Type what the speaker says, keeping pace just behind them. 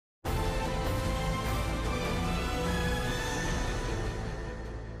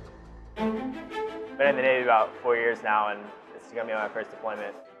Been in the Navy about 4 years now, and this is going to be my first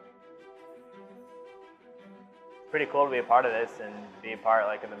deployment. It's pretty cool to be a part of this and be a part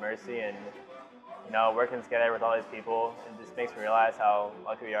of the Mercy, and working together with all these people. It just makes me realize how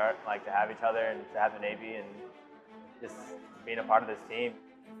lucky we are to have each other and to have the Navy and just being a part of this team.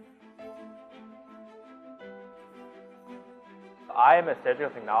 I am a surgical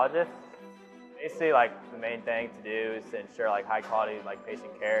technologist. Basically, the main thing to do is to ensure high quality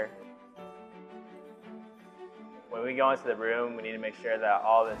patient care. When we go into the room, we need to make sure that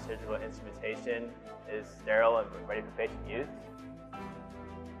all the surgical instrumentation is sterile and ready for patient use.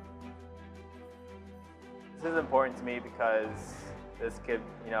 This is important to me because this could,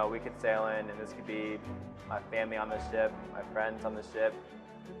 we could sail in, and this could be my family on the ship, my friends on the ship,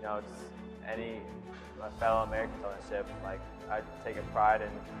 just my fellow Americans on the ship. I take a pride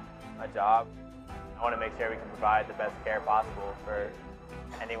in my job. I want to make sure we can provide the best care possible for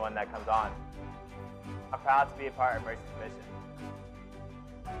anyone that comes on. I'm proud to be a part of Mercy's mission.